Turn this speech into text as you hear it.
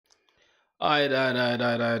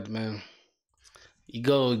Alright, man. You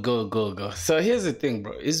go. So here's the thing,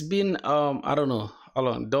 bro. It's been I don't know how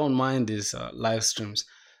long. Don't mind these live streams.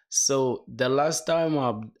 So the last time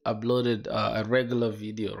I uploaded a regular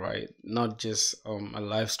video, right? Not just a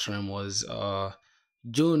live stream, was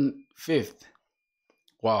June 5th.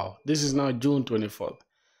 Wow, this is now June 24th.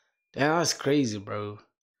 That's crazy, bro.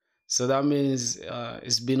 So that means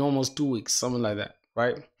it's been almost 2 weeks, something like that,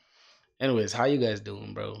 right? Anyways, how you guys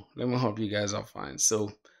doing, bro? Let me hope you guys are fine.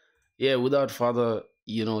 So yeah, without further,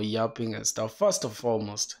 yapping and stuff. First and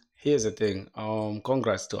foremost, here's the thing.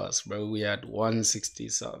 Congrats to us, bro. We had 160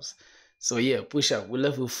 subs. So yeah, push up. We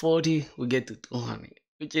left with 40, we get to 200,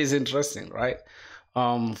 which is interesting, right?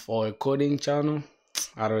 For a coding channel,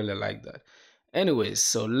 I really like that. Anyways,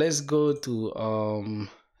 so let's go to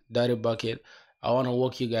Data Bucket. I want to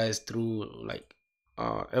walk you guys through like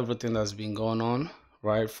everything that's been going on,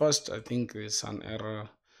 right? First, I think it's an error.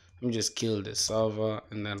 Let me just kill the server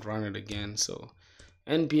and then run it again. So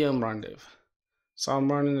npm run dev. So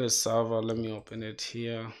I'm running the server. Let me open it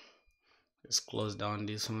here. Let's close down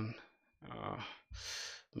this one. uh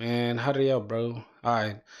Man, hurry up, bro. All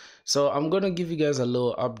right, so I'm gonna give you guys a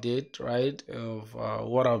little update, right, of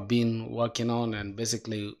what I've been working on, and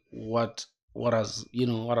basically what has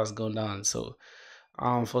gone down. So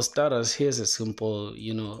for starters, here's a simple,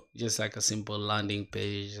 just like a simple landing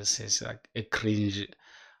page. It's like a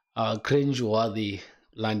cringe-worthy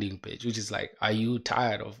landing page, which is like, are you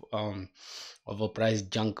tired of overpriced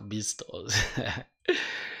junk beat stores?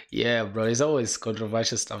 Yeah, bro, it's always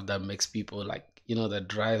controversial stuff that makes people like, that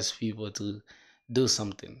drives people to do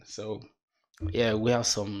something. So yeah, we have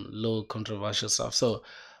some low controversial stuff. So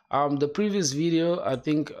the previous video, I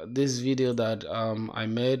think this video that I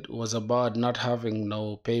made was about not having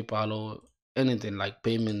no PayPal or anything like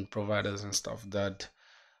payment providers and stuff that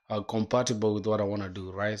are compatible with what I want to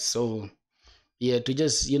do, right? So yeah, to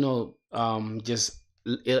just just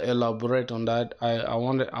elaborate on that,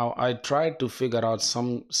 I tried to figure out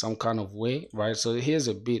some kind of way, right? So here's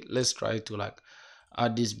a bit. Let's try to like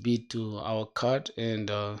add this bit to our cart, and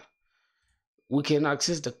we can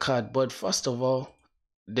access the cart. But first of all,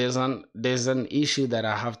 there's an issue that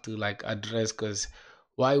I have to like address, because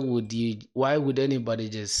why would anybody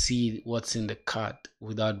just see what's in the cart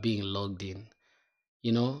without being logged in?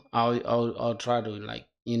 I'll try to like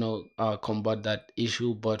combat that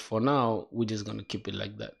issue, but for now we're just gonna keep it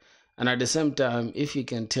like that. And at the same time, if you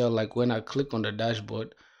can tell, like when I click on the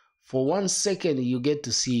dashboard, for 1 second you get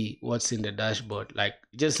to see what's in the dashboard. Like,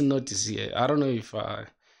 just notice here. I don't know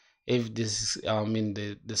if this I mean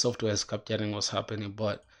the software is capturing what's happening,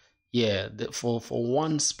 but yeah, for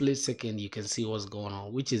one split second you can see what's going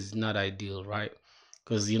on, which is not ideal, right?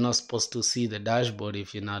 Because you're not supposed to see the dashboard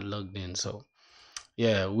if you're not logged in. So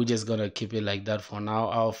yeah, we're just gonna keep it like that for now.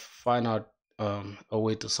 I'll find out a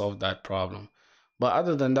way to solve that problem. But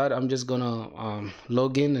other than that, I'm just gonna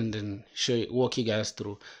log in and then walk you guys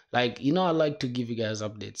through. Like, I like to give you guys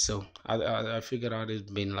updates. So I figured out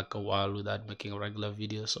it's been like a while without making a regular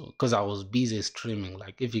video. So because I was busy streaming,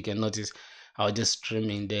 like if you can notice, I was just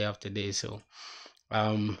streaming day after day. So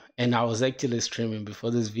and I was actually streaming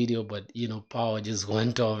before this video, but power just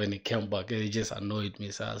went off and it came back, and it just annoyed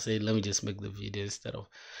me. So I said, let me just make the video instead of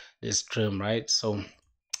the stream, right? So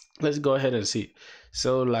let's go ahead and see.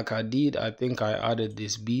 So like I did, I think I added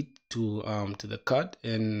this beat to the cart,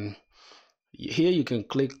 and here you can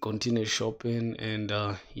click continue shopping, and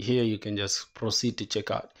here you can just proceed to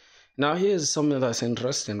checkout. Now here's something that's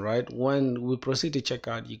interesting, right? When we proceed to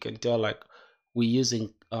checkout, you can tell like we're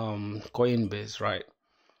using Coinbase, right?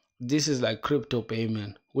 This is like crypto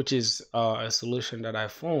payment, which is a solution that I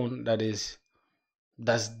found that's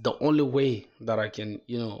the only way that I can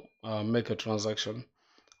make a transaction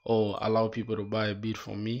or allow people to buy a bit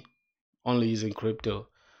from me, only using crypto.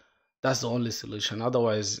 That's the only solution.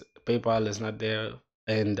 Otherwise, PayPal is not there,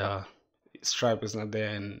 and Stripe is not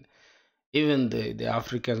there, and even the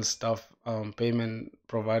African stuff, payment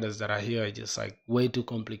providers that are here are just like way too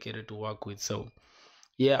complicated to work with. So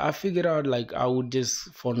yeah, I figured out like I would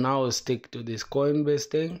just for now stick to this Coinbase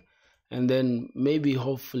thing, and then maybe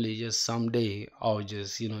hopefully just someday I'll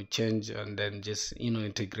just change and then just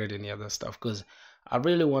integrate any other stuff, because I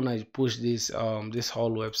really want to push this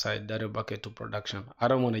whole website Data Bucket to production. I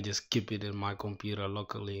don't want to just keep it in my computer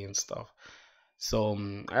locally and stuff. So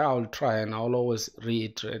I'll try, and I'll always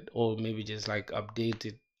reiterate or maybe just like update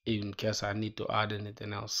it in case I need to add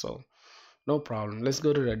anything else. So no problem. Let's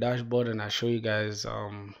go to the dashboard and I'll show you guys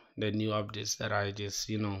the new updates that I just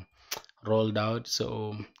rolled out.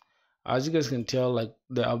 So as you guys can tell, like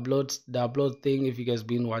the upload thing, if you guys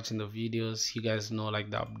been watching the videos, you guys know like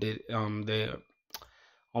the update the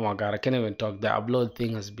Oh my God, I can't even talk. The upload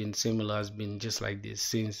thing has been similar, has been just like this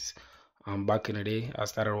since back in the day. I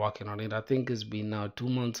started working on it. I think it's been now 2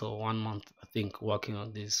 months or 1 month, I think, working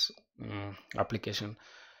on this application.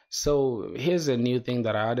 So here's a new thing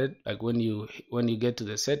that I added. Like when you get to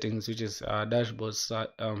the settings, which is dashboard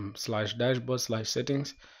slash dashboard slash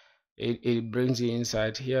settings, it brings you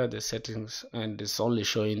inside here the settings, and it's only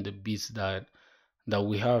showing the bits that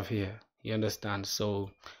we have here. You understand?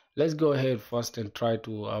 So let's go ahead first and try to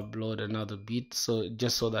upload another bit, so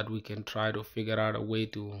just so that we can try to figure out a way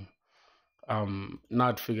to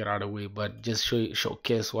not figure out a way, but just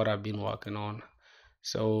showcase what I've been working on.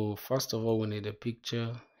 So first of all, we need a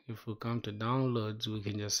picture. If we come to downloads, we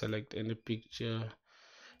can just select any picture,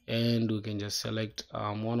 and we can just select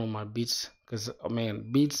one of my beats, because I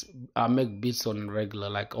mean beats, I make beats on regular,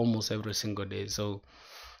 like almost every single day. So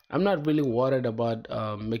I'm not really worried about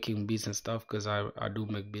making beats and stuff, because I do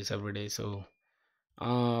make beats every day. So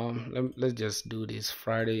let's just do this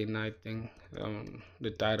Friday night thing.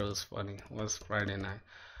 The title is funny. What's Friday night?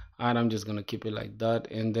 And I'm just gonna keep it like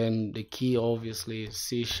that. And then the key obviously is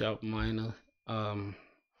C sharp minor. Um,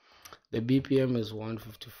 the BPM is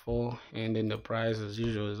 154, and then the price as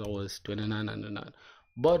usual is always 29.99.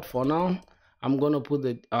 But for now, I'm gonna put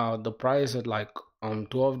the price at like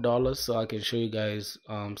 $12, so I can show you guys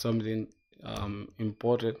something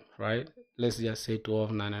important, right? Let's just say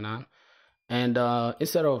 12.99. And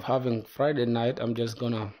instead of having Friday night, I'm just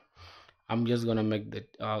gonna make the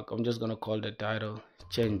I'm just gonna call the title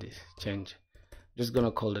change. Just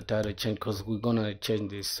gonna call the title change, because we're gonna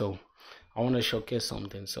change this. So I want to showcase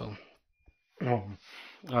something. So all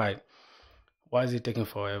right, why is it taking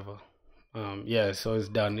forever? Yeah, so it's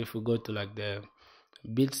done. If we go to like the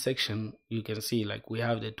bid section, you can see like we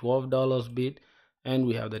have the $12 bid, and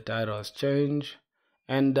we have the title as change.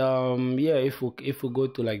 And yeah, if we go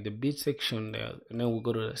to like the bid section there, and then we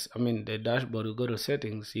go to the dashboard, we go to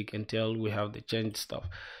settings, you can tell we have the change stuff.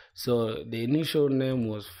 So the initial name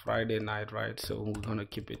was Friday night, right? So we're gonna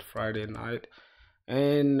keep it Friday night,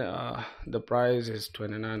 and the price is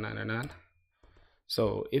 $29.99.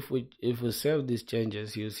 So if we save these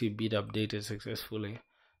changes, you'll see bid updated successfully.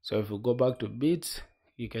 So if we go back to bids,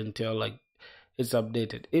 you can tell like it's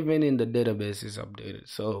updated. Even in the database is updated.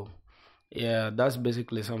 So yeah, that's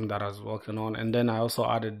basically something that I was working on. And then I also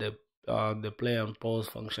added the play and pause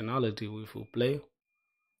functionality. If we play,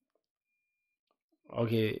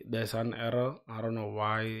 okay, there's an error. I don't know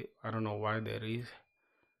why. I don't know why there is,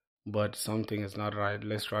 but something is not right.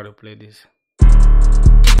 Let's try to play this.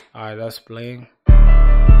 Alright, that's playing.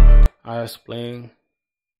 That's playing.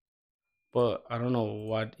 But I don't know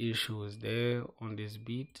what issue is there on this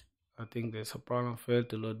beat. I think there's a problem, failed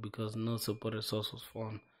to load because no supported source was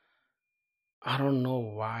found. I don't know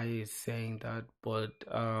why it's saying that, but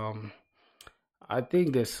I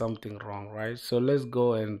think there's something wrong, right? So let's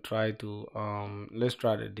go and try to let's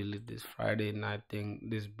try to delete this Friday night thing,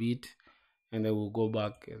 this beat, and then we'll go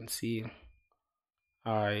back and see.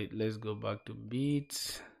 Alright, let's go back to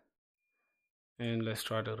beats, and let's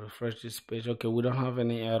try to refresh this page. Okay, we don't have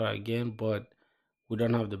any error again, but we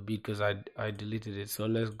don't have the beat because I deleted it. So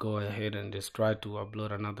let's go ahead and just try to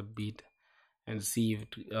upload another beat and see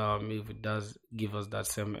if it does give us that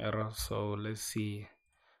same error. So let's see.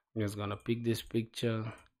 I'm just gonna pick this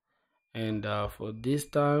picture, and for this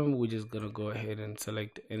time we're just gonna go ahead and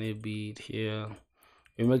select any beat here.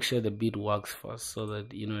 We make sure the beat works first, so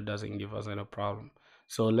that it doesn't give us any problem.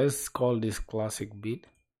 So let's call this classic beat.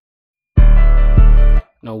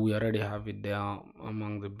 Now we already have it there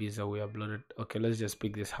among the beats that we uploaded. Okay, let's just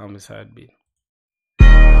pick this homicide beat.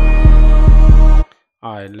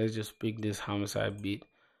 Alright, let's just pick this homicide beat,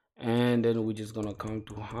 and then we're just gonna come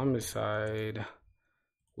to homicide.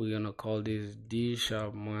 We're gonna call this D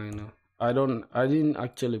sharp minor. I didn't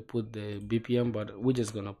actually put the BPM, but we're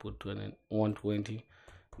just gonna put 120.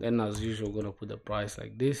 Then as usual, we're gonna put the price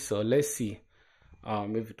like this. So let's see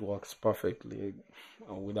if it works perfectly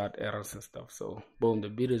without errors and stuff. So boom, the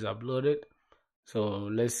beat is uploaded. So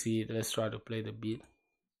let's see, let's try to play the beat.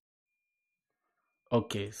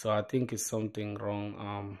 Okay, so I think it's something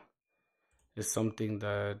wrong. It's something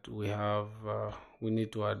that we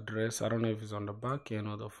need to address. I don't know if it's on the back end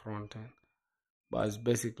or the front end, but it's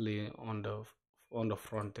basically on the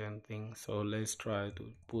front end thing. So let's try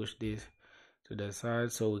to push this to the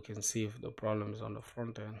side so we can see if the problem is on the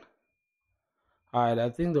front end. Alright, I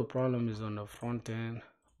think the problem is on the front end,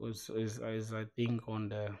 which is I think on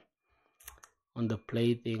the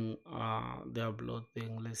play thing, the upload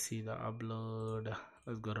thing. Let's see the upload.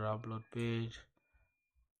 Let's go to the upload page.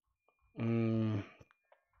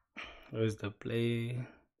 Where's the play?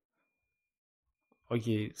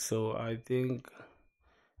 Okay, so I think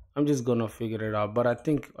I'm just gonna figure it out. But I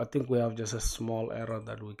think we have just a small error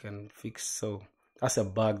that we can fix. So that's a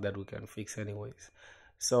bug that we can fix anyways.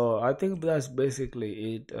 So I think that's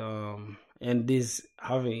basically it. And this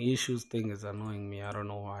having issues thing is annoying me. I don't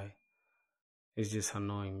know why. It's just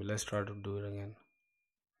annoying me. Let's try to do it again.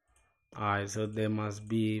 Alright, so there must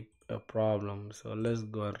be a problem. So let's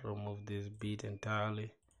go and remove this beat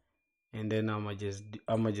entirely. And then I'ma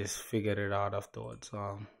just figure it out afterwards.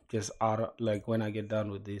 Just out like when I get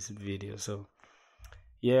done with this video. So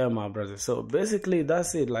yeah, my brother. So basically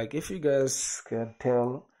that's it. Like if you guys can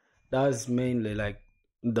tell, that's mainly like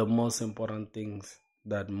the most important things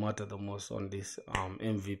that matter the most on this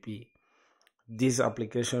MVP. This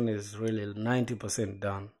application is really 90%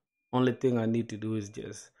 done. Only thing I need to do is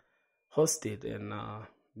just host it and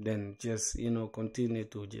then just continue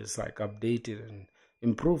to just like update it and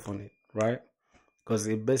improve on it, right? Because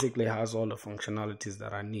it basically has all the functionalities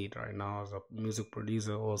that I need right now as a music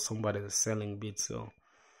producer or somebody that's selling beats. So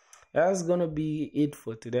that's gonna be it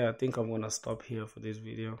for today. I think I'm gonna stop here for this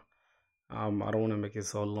video. I don't want to make it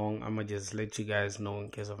so long. I'm gonna just let you guys know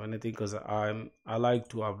in case of anything, because I like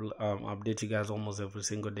to update you guys almost every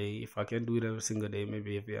single day. If I can do it every single day,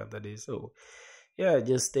 maybe every other day. So yeah,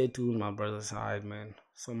 just stay tuned, my brother side, man.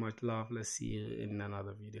 So much love. Let's see you in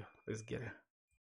another video. Let's get it.